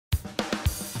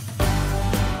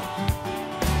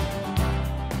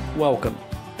Welcome.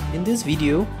 In this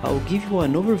video, I will give you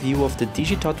an overview of the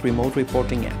Digitot Remote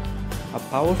Reporting app, a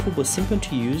powerful but simple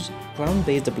to use,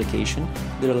 cloud-based application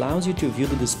that allows you to view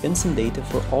the dispensing data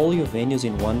for all your venues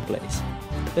in one place.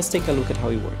 Let's take a look at how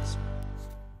it works.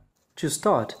 To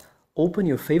start, open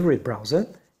your favorite browser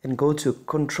and go to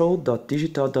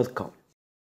control.digitot.com.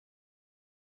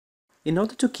 In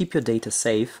order to keep your data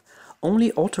safe,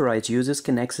 only authorized users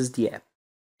can access the app,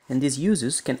 and these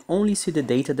users can only see the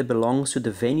data that belongs to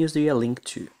the venues they are linked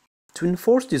to. To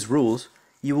enforce these rules,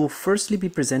 you will firstly be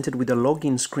presented with a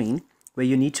login screen where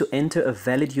you need to enter a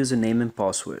valid username and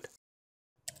password.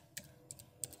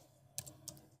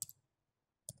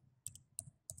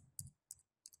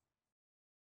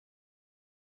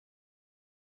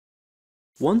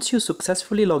 Once you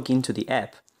successfully log into the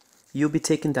app, you'll be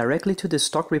taken directly to the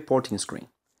stock reporting screen.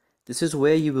 This is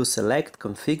where you will select,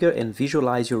 configure, and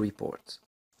visualize your reports.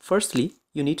 Firstly,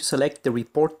 you need to select the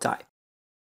report type.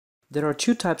 There are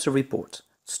two types of reports,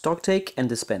 stocktake and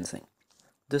dispensing.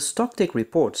 The stocktake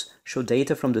reports show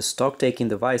data from the stock-taking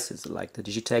devices like the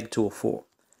Digitot 204.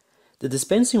 The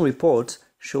dispensing reports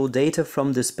show data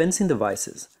from dispensing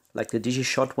devices like the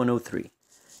Digitot 103.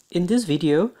 In this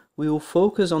video, we will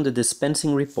focus on the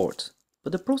dispensing report,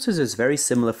 but the process is very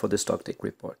similar for the stocktake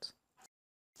report.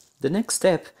 The next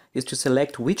step is to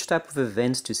select which type of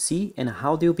events to see and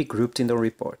how they will be grouped in the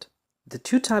report. The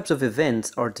two types of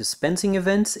events are dispensing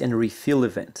events and refill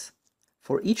events.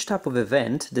 For each type of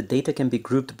event, the data can be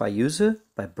grouped by user,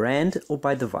 by brand, or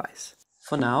by device.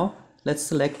 For now, let's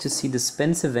select to see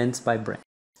dispense events by brand.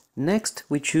 Next,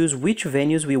 we choose which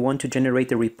venues we want to generate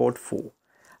the report for.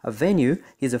 A venue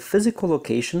is a physical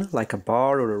location like a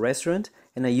bar or a restaurant,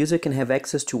 and a user can have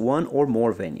access to one or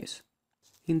more venues.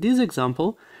 In this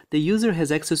example, the user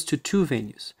has access to two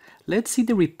venues. Let's see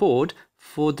the report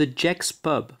for the Jack's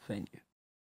Pub venue.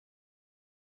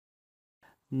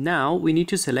 Now we need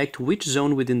to select which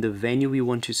zone within the venue we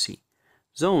want to see.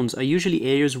 Zones are usually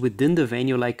areas within the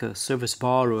venue like a service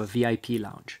bar or a VIP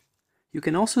lounge. You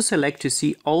can also select to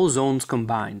see all zones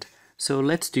combined, so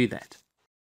let's do that.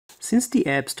 Since the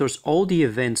app stores all the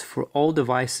events for all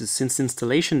devices since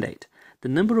installation date, the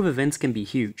number of events can be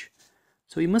huge.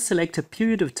 So we must select a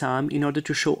period of time in order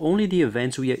to show only the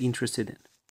events we are interested in.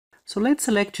 So let's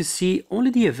select to see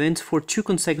only the events for 2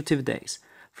 consecutive days,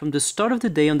 from the start of the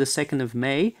day on the 2nd of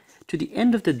May to the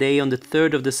end of the day on the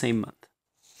 3rd of the same month.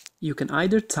 You can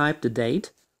either type the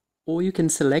date or you can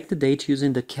select the date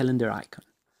using the calendar icon.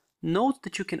 Note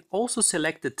that you can also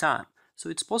select the time, so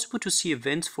it's possible to see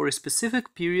events for a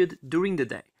specific period during the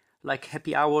day, like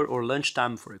happy hour or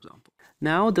lunchtime, for example.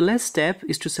 Now, the last step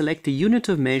is to select the unit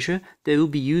of measure that will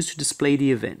be used to display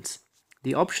the events.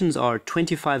 The options are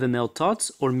 25 ml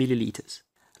tots or milliliters.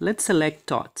 Let's select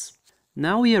tots.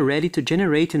 Now we are ready to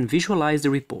generate and visualize the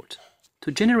report.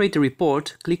 To generate the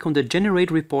report, click on the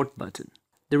Generate Report button.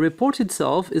 The report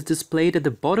itself is displayed at the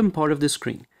bottom part of the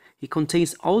screen. It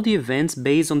contains all the events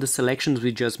based on the selections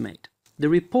we just made. The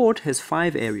report has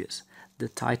 5 areas: the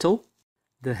title,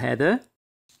 the header,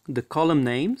 the column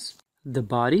names, the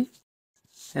body,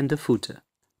 and the footer.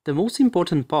 The most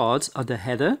important parts are the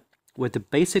header, where the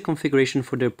basic configuration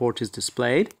for the report is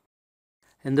displayed,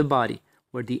 and the body,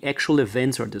 where the actual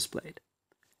events are displayed.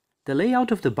 The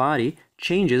layout of the body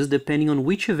changes depending on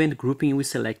which event grouping we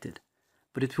selected,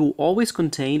 but it will always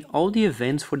contain all the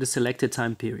events for the selected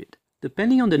time period.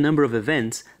 Depending on the number of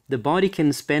events, the body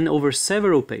can span over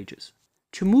several pages.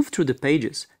 To move through the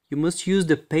pages, you must use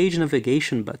the page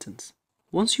navigation buttons.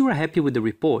 Once you are happy with the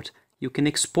report, you can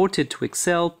export it to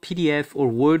Excel, PDF, or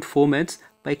Word formats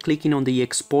by clicking on the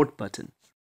Export button.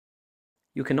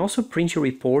 You can also print your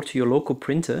report to your local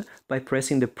printer by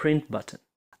pressing the Print button.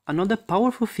 Another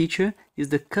powerful feature is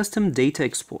the Custom Data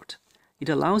Export. It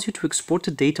allows you to export the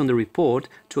data on the report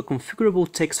to a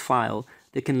configurable text file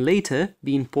that can later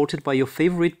be imported by your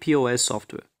favorite POS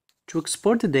software. To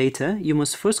export the data, you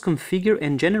must first configure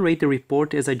and generate the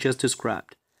report as I just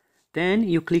described. Then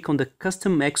you click on the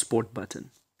Custom Export button.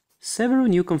 Several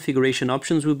new configuration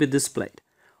options will be displayed.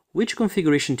 Which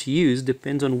configuration to use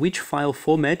depends on which file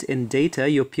format and data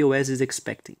your POS is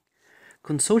expecting.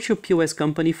 Consult your POS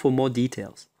company for more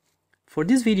details. For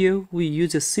this video, we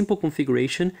use a simple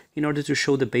configuration in order to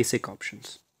show the basic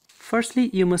options. Firstly,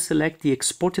 you must select the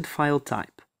exported file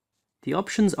type. The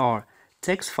options are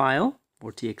text file,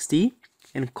 or TXT,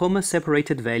 and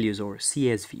comma-separated values, or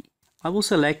CSV. I will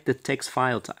select the text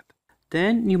file type.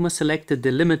 Then you must select the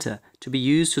delimiter to be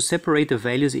used to separate the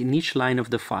values in each line of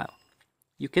the file.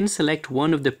 You can select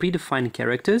one of the predefined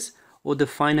characters or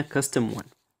define a custom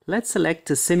one. Let's select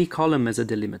a semicolon as a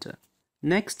delimiter.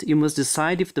 Next, you must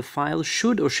decide if the file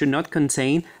should or should not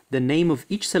contain the name of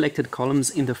each selected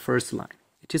columns in the first line.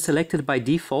 It is selected by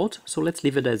default, so let's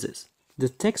leave it as is. The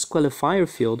text qualifier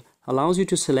field allows you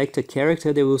to select a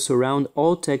character that will surround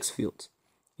all text fields.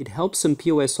 It helps some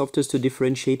POS softwares to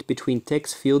differentiate between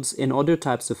text fields and other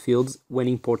types of fields when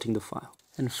importing the file.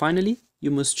 And finally,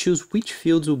 you must choose which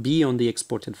fields will be on the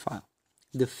exported file.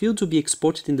 The fields will be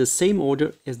exported in the same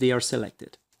order as they are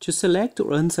selected. To select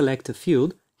or unselect a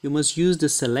field, you must use the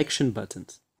selection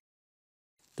buttons.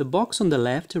 The box on the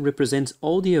left represents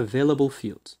all the available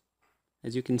fields.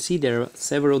 As you can see, there are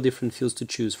several different fields to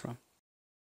choose from.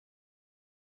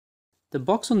 The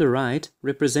box on the right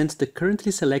represents the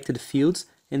currently selected fields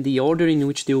and the order in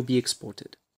which they will be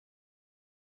exported.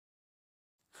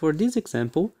 For this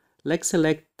example, let's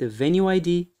select the venue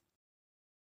ID,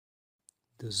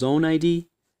 the zone ID,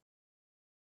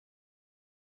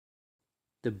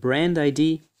 the brand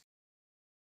ID,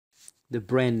 the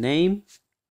brand name,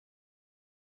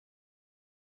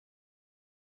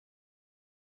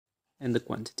 and the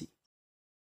quantity.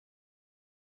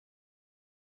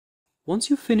 Once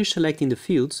you finish selecting the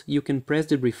fields, you can press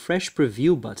the Refresh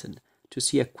Preview button to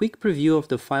see a quick preview of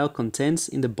the file contents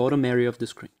in the bottom area of the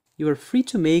screen. You are free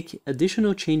to make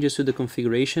additional changes to the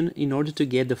configuration in order to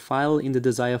get the file in the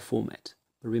desired format.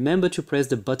 But remember to press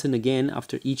the button again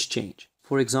after each change.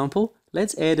 For example,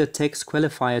 let's add a text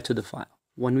qualifier to the file.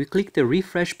 When we click the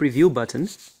Refresh Preview button,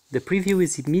 the preview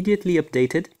is immediately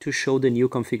updated to show the new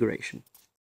configuration.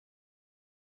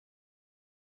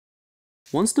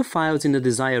 Once the file is in the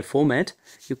desired format,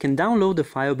 you can download the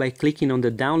file by clicking on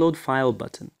the Download File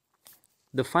button.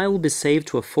 The file will be saved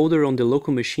to a folder on the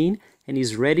local machine and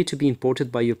is ready to be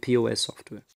imported by your POS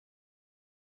software.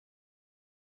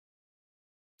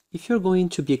 If you're going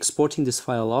to be exporting this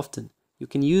file often, you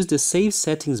can use the Save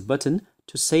Settings button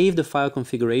to save the file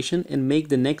configuration and make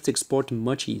the next export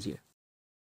much easier.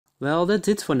 Well, that's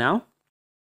it for now.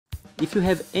 If you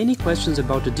have any questions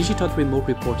about the Digitot Remote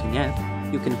Reporting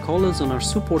app, you can call us on our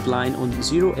support line on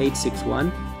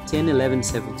 0861 10 11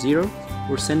 70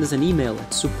 or send us an email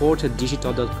at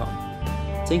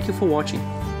support@digitot.com. Thank you for watching.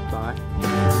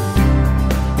 Bye.